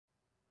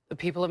The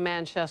people of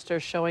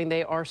Manchester showing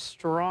they are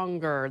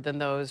stronger than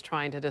those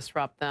trying to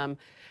disrupt them.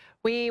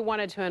 We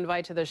wanted to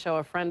invite to the show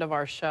a friend of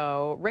our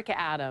show, Rick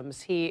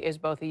Adams. He is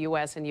both a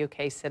U.S. and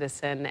U.K.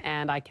 citizen,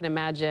 and I can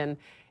imagine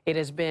it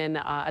has been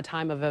a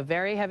time of a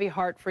very heavy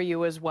heart for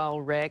you as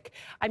well, Rick.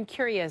 I'm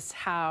curious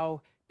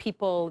how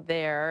people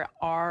there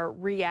are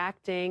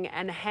reacting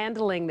and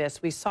handling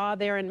this. We saw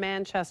there in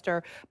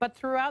Manchester, but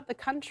throughout the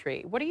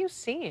country. What are you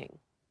seeing?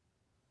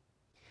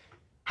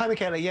 Hi,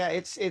 Michaela. Yeah,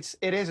 it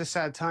is a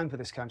sad time for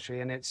this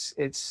country, and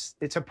it's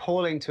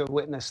appalling to have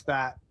witnessed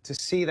that, to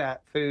see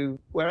that through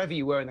wherever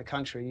you were in the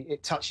country,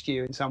 it touched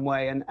you in some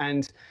way.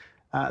 And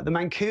the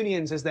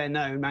Mancunians, as they're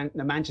known,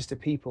 the Manchester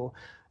people,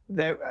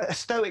 they're a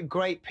stoic,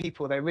 great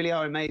people. They really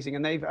are amazing,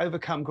 and they've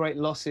overcome great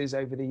losses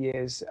over the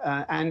years.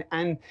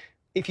 And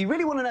if you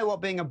really want to know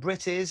what being a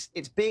Brit is,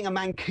 it's being a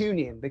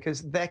Mancunian,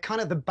 because they're kind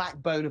of the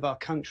backbone of our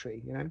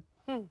country, you know?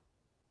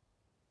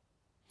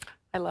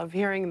 I love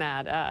hearing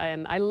that,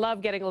 and I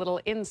love getting a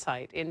little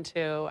insight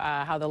into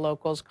how the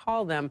locals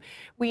call them.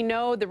 We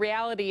know the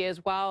reality is,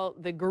 while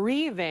the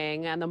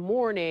grieving and the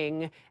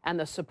mourning and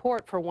the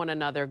support for one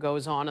another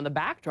goes on in the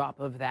backdrop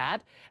of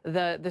that,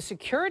 the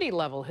security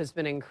level has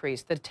been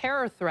increased. The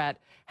terror threat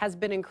has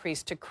been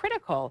increased to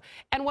critical.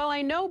 And while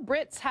I know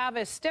Brits have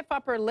a stiff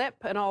upper lip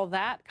and all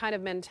that kind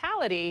of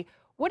mentality,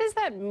 what does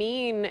that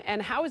mean,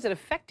 and how is it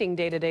affecting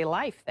day-to-day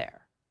life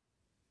there?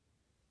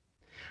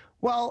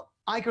 Well,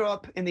 I grew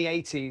up in the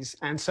 80s,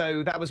 and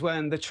so that was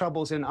when the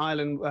troubles in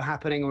Ireland were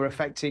happening, were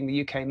affecting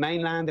the UK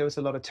mainland. There was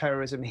a lot of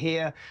terrorism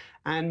here,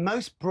 and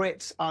most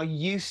Brits are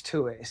used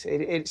to it.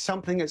 It's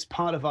something that's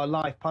part of our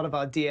life, part of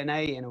our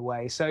DNA in a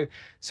way. So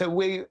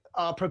we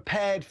are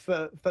prepared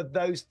for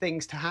those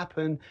things to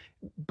happen,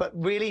 but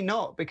really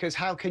not, because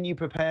how can you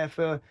prepare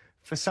for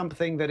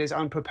something that is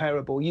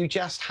unpreparable? You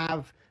just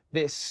have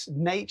this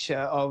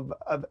nature of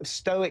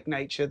stoic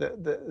nature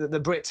that the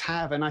Brits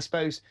have, and I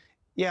suppose,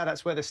 yeah,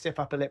 that's where the stiff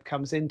upper lip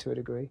comes in to a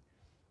degree.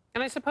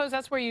 And I suppose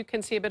that's where you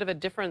can see a bit of a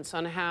difference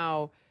on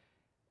how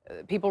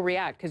people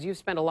react, because you've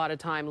spent a lot of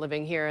time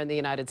living here in the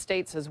United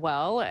States as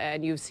well,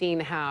 and you've seen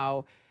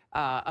how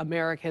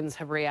Americans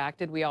have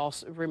reacted. We all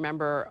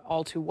remember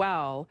all too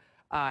well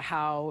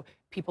how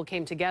people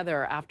came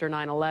together after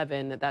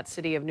 9/11, that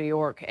city of New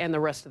York and the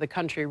rest of the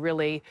country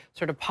really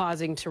sort of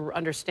pausing to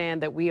understand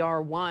that we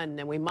are one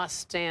and we must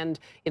stand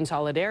in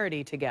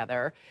solidarity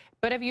together.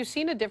 But have you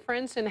seen a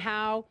difference in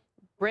how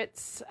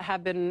Brits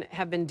have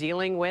been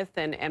dealing with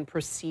and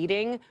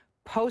proceeding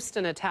post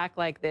an attack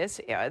like this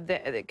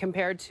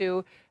compared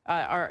to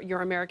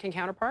your American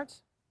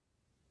counterparts?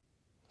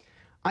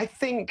 I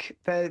think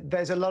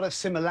there's a lot of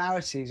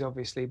similarities,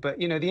 obviously, but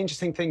you know, the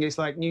interesting thing is,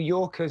 like, New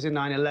Yorkers in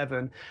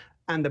 9/11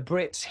 and the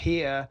Brits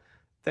here,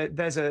 that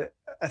there's a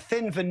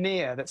thin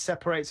veneer that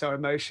separates our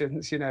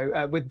emotions. You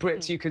know, with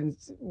Brits,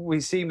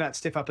 we've seen that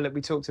stiff upper lip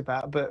we talked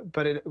about, but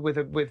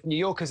with New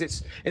Yorkers,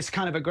 it's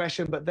kind of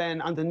aggression, but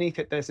then underneath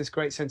it, there's this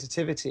great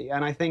sensitivity.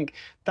 And I think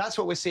that's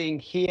what we're seeing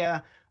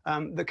here.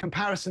 The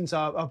comparisons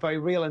are very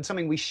real, and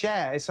something we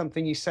share is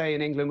something you say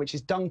in England, which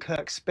is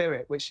Dunkirk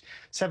spirit, which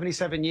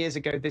 77 years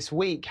ago this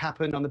week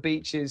happened on the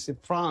beaches in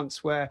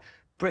France, where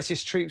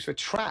British troops were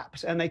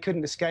trapped and they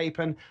couldn't escape,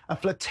 and a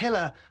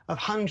flotilla of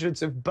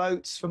hundreds of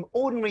boats from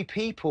ordinary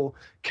people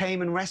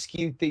came and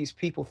rescued these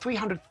people,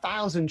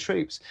 300,000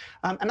 troops.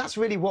 And that's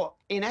really what,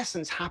 in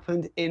essence,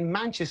 happened in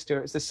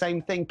Manchester. It's the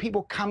same thing,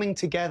 people coming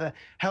together,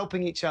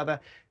 helping each other.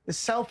 The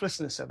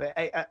selflessness of it,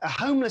 a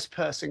homeless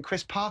person,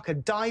 Chris Parker,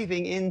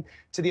 diving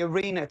into the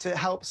arena to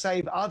help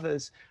save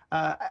others.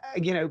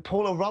 You know,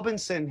 Paula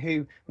Robinson,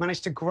 who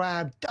managed to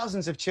grab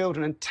dozens of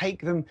children and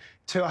take them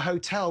to a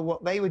hotel.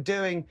 What they were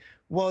doing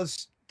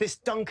was this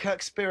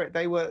Dunkirk spirit.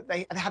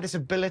 They had this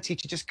ability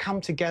to just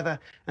come together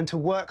and to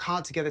work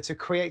hard together to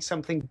create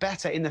something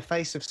better in the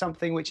face of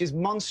something which is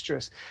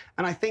monstrous.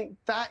 And I think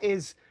that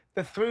is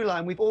the through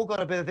line. We've all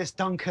got a bit of this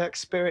Dunkirk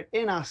spirit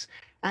in us.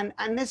 And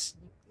this,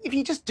 if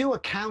you just do a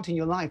count in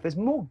your life, there's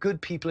more good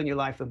people in your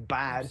life than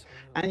bad. Absolutely.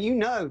 And you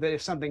know that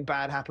if something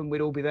bad happened, we'd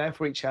all be there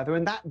for each other.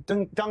 And that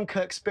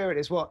Dunkirk spirit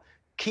is what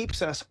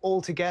keeps us all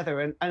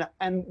together,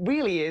 and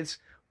really is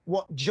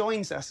what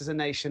joins us as a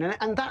nation.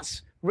 And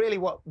that's really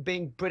what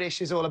being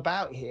British is all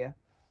about here.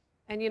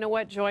 And you know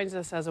what joins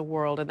us as a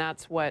world, and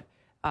that's what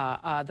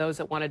those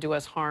that want to do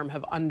us harm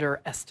have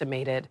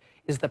underestimated,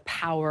 is the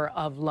power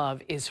of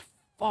love is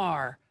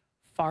far,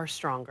 far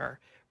stronger.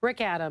 Rick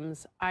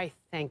Adams, I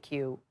thank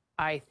you.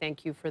 I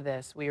thank you for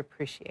this. We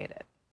appreciate it.